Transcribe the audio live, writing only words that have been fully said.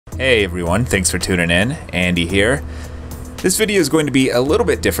Hey everyone, thanks for tuning in. Andy here. This video is going to be a little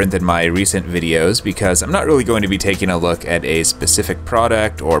bit different than my recent videos because I'm not really going to be taking a look at a specific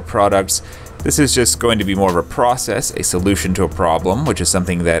product or products. This is just going to be more of a process, a solution to a problem, which is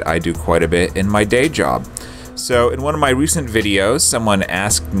something that I do quite a bit in my day job. So in one of my recent videos, someone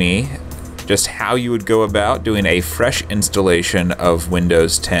asked me just how you would go about doing a fresh installation of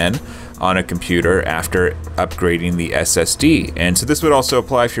Windows 10 on a computer after upgrading the SSD. And so this would also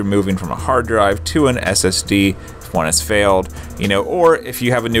apply if you're moving from a hard drive to an SSD, if one has failed, or if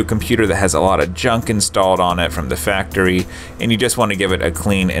you have a new computer that has a lot of junk installed on it from the factory and you just want to give it a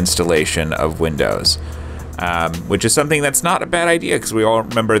clean installation of Windows. Which is something that's not a bad idea because we all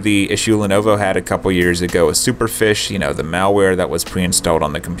remember the issue Lenovo had a couple years ago with Superfish, the malware that was pre-installed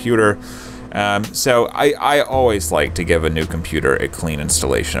on the computer. So I always like to give a new computer a clean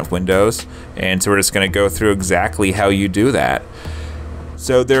installation of Windows, and so we're just going to go through exactly how you do that.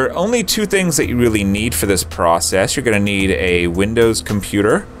 So there are only two things that you really need for this process. You're going to need a Windows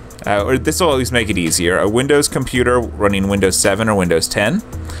computer, or this will at least make it easier, a Windows computer running Windows 7 or Windows 10,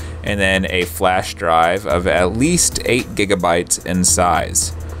 and then a flash drive of at least 8 GB in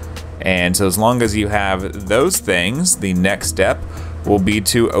size. And so as long as you have those things, the next step will be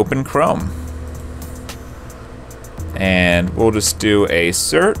to open Chrome. And we'll just do a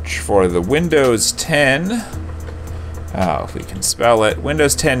search for the Windows 10, if we can spell it,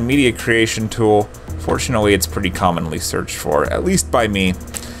 Windows 10 Media Creation Tool. Fortunately, it's pretty commonly searched for, at least by me.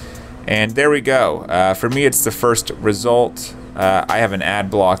 And there we go. For me, it's the first result. I have an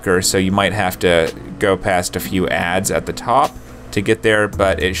ad blocker, so you might have to go past a few ads at the top to get there,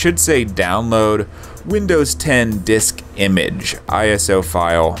 but it should say download Windows 10 disk image, ISO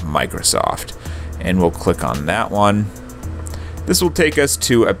file, Microsoft. And we'll click on that one. This will take us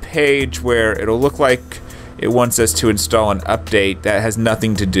to a page where it'll look like it wants us to install an update that has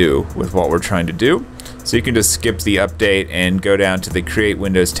nothing to do with what we're trying to do. So you can just skip the update and go down to the Create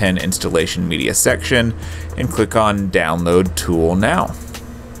Windows 10 Installation Media section and click on Download Tool Now.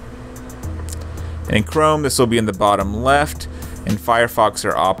 And in Chrome, this will be in the bottom left. In Firefox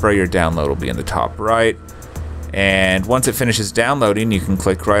or Opera, your download will be in the top right. And once it finishes downloading, you can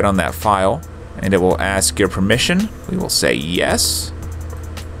click right on that file and it will ask your permission. We will say yes.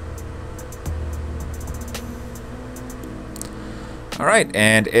 All right,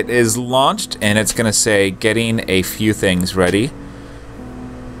 and it is launched and it's gonna say getting a few things ready.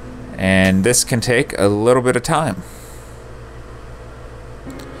 And this can take a little bit of time.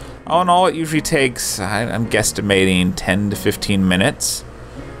 All in all, it usually takes, I'm guesstimating 10 to 15 minutes,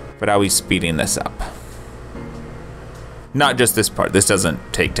 but I'll be speeding this up. Not just this part. This doesn't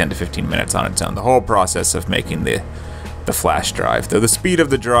take 10 to 15 minutes on its own. The whole process of making the flash drive, though the speed of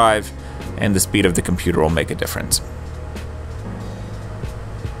the drive and the speed of the computer will make a difference.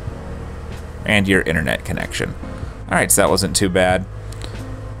 And your internet connection. All right, so that wasn't too bad.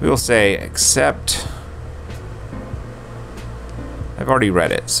 We will say accept. I've already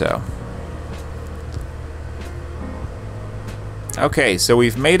read it, so. Okay, so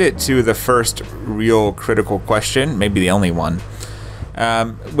we've made it to the first real critical question, maybe the only one,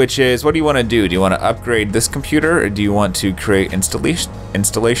 which is, what do you want to do? Do you want to upgrade this computer, or do you want to create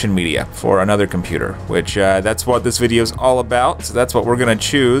installation media for another computer? Which, that's what this video is all about, so that's what we're going to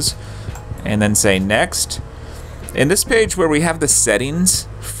choose, and then say next. In this page where we have the settings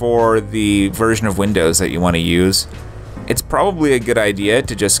for the version of Windows that you want to use, it's probably a good idea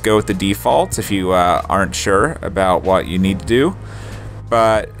to just go with the defaults if you aren't sure about what you need to do.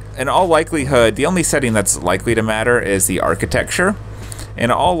 But in all likelihood, the only setting that's likely to matter is the architecture.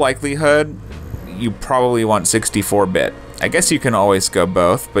 In all likelihood, you probably want 64-bit. I guess you can always go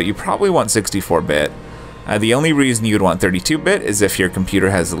both, but you probably want 64-bit. The only reason you'd want 32-bit is if your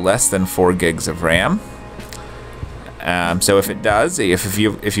computer has less than 4 gigs of RAM. So if it does, if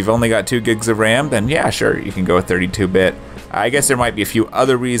you've only got 2 gigs of RAM, then yeah, sure, you can go with 32-bit. I guess there might be a few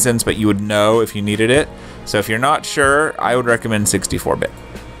other reasons, but you would know if you needed it. So if you're not sure, I would recommend 64-bit.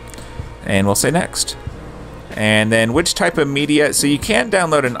 And we'll say next. And then which type of media? So you can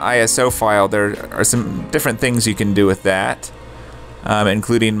download an ISO file. There are some different things you can do with that,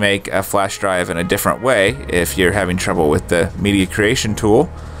 including make a flash drive in a different way if you're having trouble with the media creation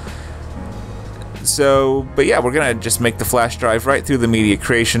tool. So, but yeah, we're gonna just make the flash drive right through the media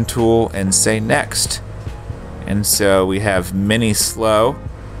creation tool and say next. And so we have mini slow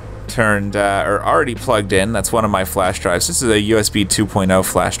turned, or already plugged in. That's one of my flash drives. This is a USB 2.0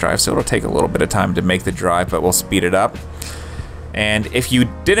 flash drive, so it'll take a little bit of time to make the drive, but we'll speed it up. And if you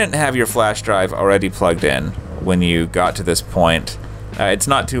didn't have your flash drive already plugged in when you got to this point, it's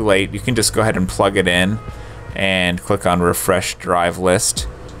not too late. You can just go ahead and plug it in and click on refresh drive list.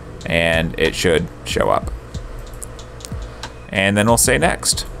 and it should show up. And then we'll say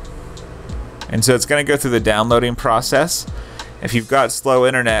next. And so it's going to go through the downloading process. If you've got slow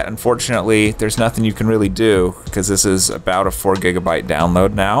internet, unfortunately, there's nothing you can really do because this is about a 4 GB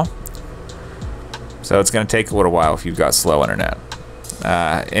download now. So it's going to take a little while if you've got slow internet.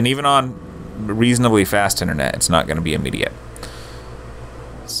 And even on reasonably fast internet, it's not going to be immediate.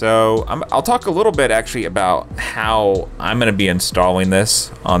 So I'll talk a little bit actually about how I'm going to be installing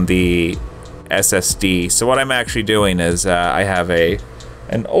this on the SSD. So what I'm actually doing is I have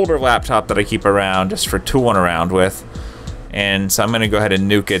an older laptop that I keep around just for tooling around with. And so I'm going to go ahead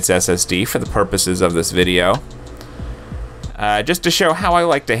and nuke its SSD for the purposes of this video. Just to show how I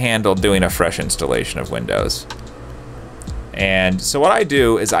like to handle doing a fresh installation of Windows. And so what I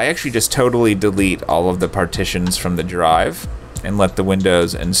do is I actually just totally delete all of the partitions from the drive and let the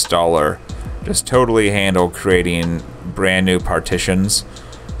Windows installer just totally handle creating brand new partitions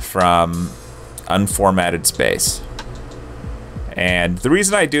from unformatted space. And the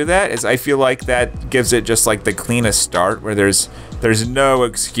reason I do that is I feel like that gives it just like the cleanest start, where there's no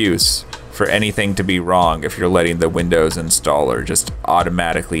excuse for anything to be wrong if you're letting the Windows installer just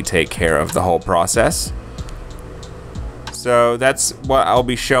automatically take care of the whole process. So that's what I'll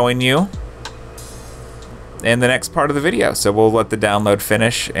be showing you in the next part of the video. So we'll let the download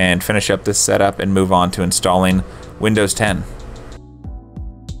finish and finish up this setup and move on to installing Windows 10.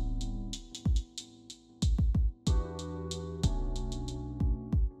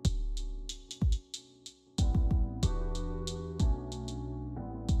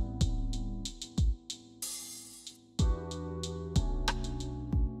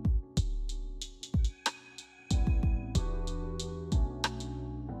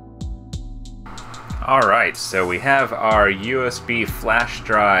 Alright, so we have our USB flash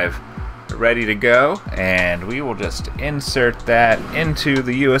drive ready to go, and we will just insert that into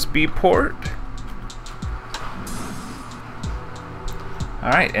the USB port.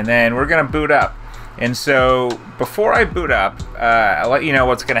 Alright, and then we're going to boot up. And so before I boot up, I'll let you know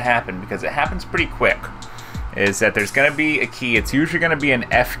what's going to happen, because it happens pretty quick. Is that there's going to be a key. It's usually going to be an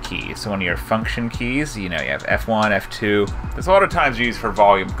F key, so one of your function keys. You know, you have F1, F2. There's a lot of times used for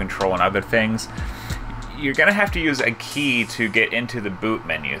volume control and other things. You're going to have to use a key to get into the boot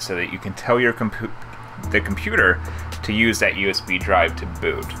menu so that you can tell your the computer to use that USB drive to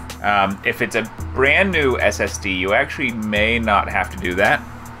boot. If it's a brand new SSD, you actually may not have to do that.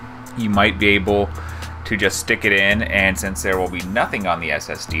 You might be able to just stick it in, and since there will be nothing on the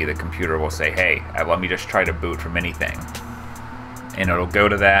SSD, the computer will say, hey, let me just try to boot from anything. And it'll go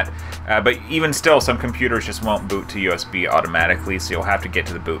to that. But even still, some computers just won't boot to USB automatically, so you'll have to get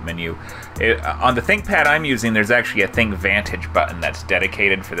to the boot menu. On the ThinkPad I'm using, there's actually a ThinkVantage button that's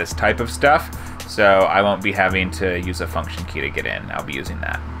dedicated for this type of stuff, so I won't be having to use a function key to get in. I'll be using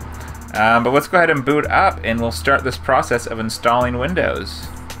that. But let's go ahead and boot up, and we'll start this process of installing Windows.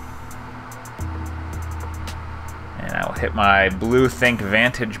 And I'll hit my blue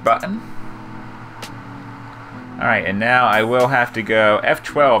ThinkVantage button. Alright, and now I will have to go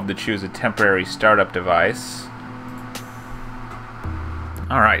F12 to choose a temporary startup device.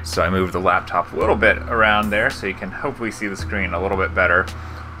 Alright, so I moved the laptop a little bit around there so you can hopefully see the screen a little bit better.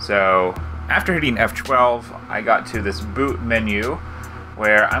 So after hitting F12, I got to this boot menu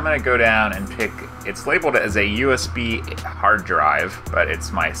where I'm going to go down and pick, it's labeled as a USB hard drive, but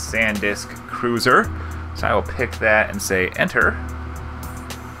it's my SanDisk Cruiser. So I will pick that and say enter.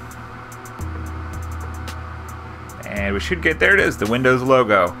 And we should get, there it is, the Windows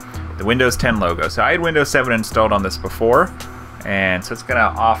logo, the Windows 10 logo. So I had Windows 7 installed on this before, and so it's going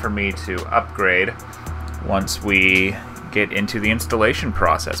to offer me to upgrade once we get into the installation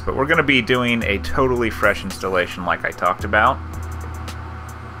process. But we're going to be doing a totally fresh installation like I talked about.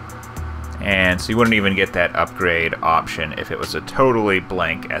 And so you wouldn't even get that upgrade option if it was a totally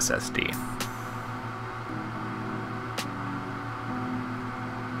blank SSD.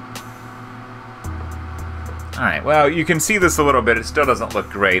 Alright, well, you can see this a little bit. It still doesn't look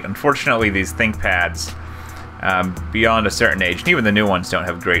great. Unfortunately, these ThinkPads, beyond a certain age, and even the new ones don't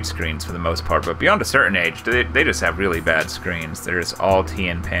have great screens for the most part, but beyond a certain age, they just have really bad screens. There's all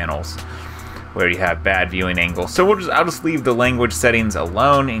TN panels where you have bad viewing angles. So I'll just leave the language settings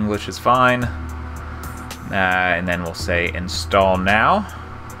alone. English is fine. And then we'll say install now.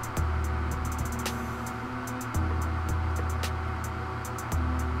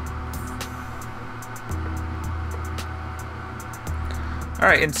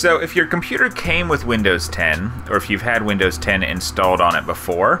 Alright, and so if your computer came with Windows 10, or if you've had Windows 10 installed on it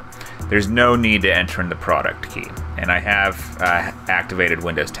before, there's no need to enter in the product key. And I have activated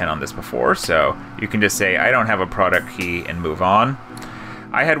Windows 10 on this before, so you can just say, I don't have a product key, and move on.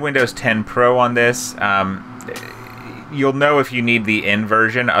 I had Windows 10 Pro on this. You'll know if you need the N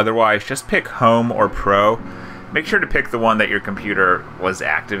version, otherwise just pick Home or Pro. Make sure to pick the one that your computer was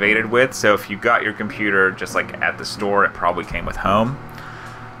activated with. So if you got your computer just like at the store, it probably came with Home.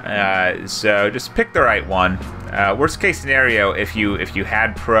 So just pick the right one. Worst case scenario, if you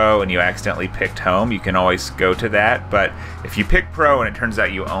had Pro and you accidentally picked Home, you can always go to that. But if you pick Pro and it turns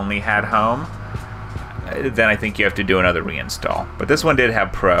out you only had Home, then I think you have to do another reinstall. But this one did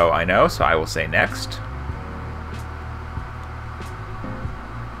have Pro, I know, so I will say next.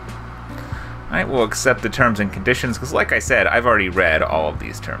 Alright, we'll accept the terms and conditions, because like I said, I've already read all of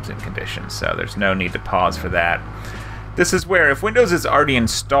these terms and conditions, so there's no need to pause for that. This is where, if Windows is already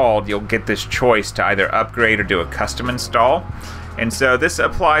installed, you'll get this choice to either upgrade or do a custom install. And so this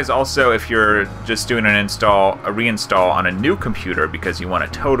applies also if you're just doing a reinstall on a new computer because you want a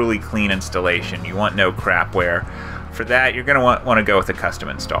totally clean installation. You want no crapware. For that, you're going to want to go with a custom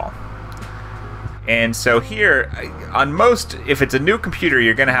install. And so here, on most, if it's a new computer,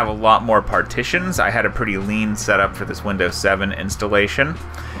 you're going to have a lot more partitions. I had a pretty lean setup for this Windows 7 installation.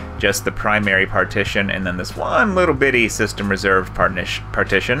 Just the primary partition and then this one little bitty system reserved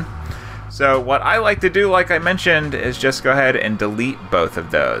partition. So what I like to do, like I mentioned, is just go ahead and delete both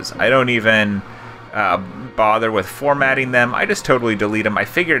of those. I don't even bother with formatting them. I just totally delete them. I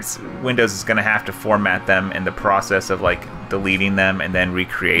figured Windows is going to have to format them in the process of like deleting them and then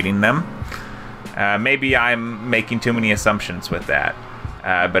recreating them. Maybe I'm making too many assumptions with that,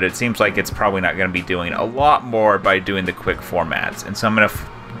 but it seems like it's probably not going to be doing a lot more by doing the quick formats. And so I'm going to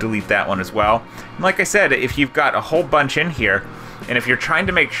delete that one as well. And like I said, if you've got a whole bunch in here, and if you're trying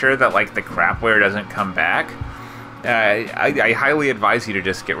to make sure that like the crapware doesn't come back, I highly advise you to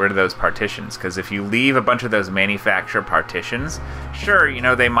just get rid of those partitions, because if you leave a bunch of those manufacturer partitions, sure, you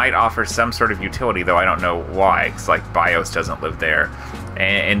know, they might offer some sort of utility, though I don't know why, because like BIOS doesn't live there.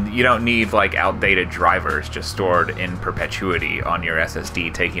 And you don't need like outdated drivers just stored in perpetuity on your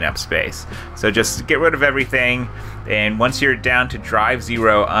SSD taking up space. So just get rid of everything, and once you're down to drive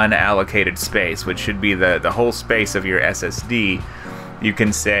 0 unallocated space, which should be the whole space of your SSD, you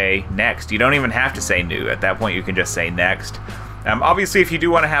can say next. You don't even have to say new. At that point, you can just say next. Obviously, if you do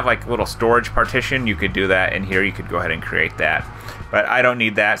want to have like a little storage partition, you could do that in here. You could go ahead and create that. But I don't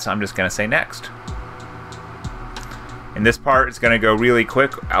need that, so I'm just going to say next. And this part is going to go really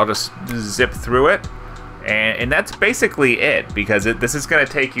quick. I'll just zip through it. And that's basically it, because this is going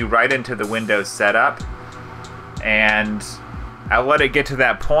to take you right into the Windows setup. And I'll let it get to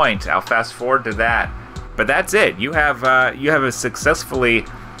that point. I'll fast forward to that. But that's it. You have successfully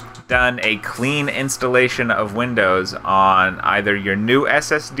done a clean installation of Windows on either your new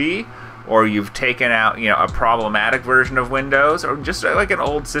SSD, or you've taken out, you know, a problematic version of Windows, or just like an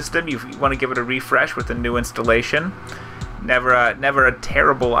old system. You want to give it a refresh with a new installation. Never a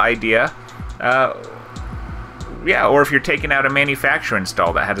terrible idea. Yeah, or if you're taking out a manufacturer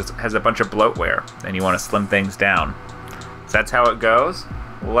install that has a bunch of bloatware and you want to slim things down. So that's how it goes.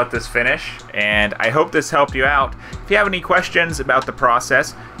 We'll let this finish, and I hope this helped you out. If you have any questions about the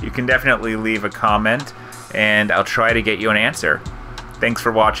process, you can definitely leave a comment, and I'll try to get you an answer. Thanks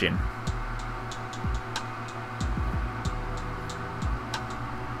for watching.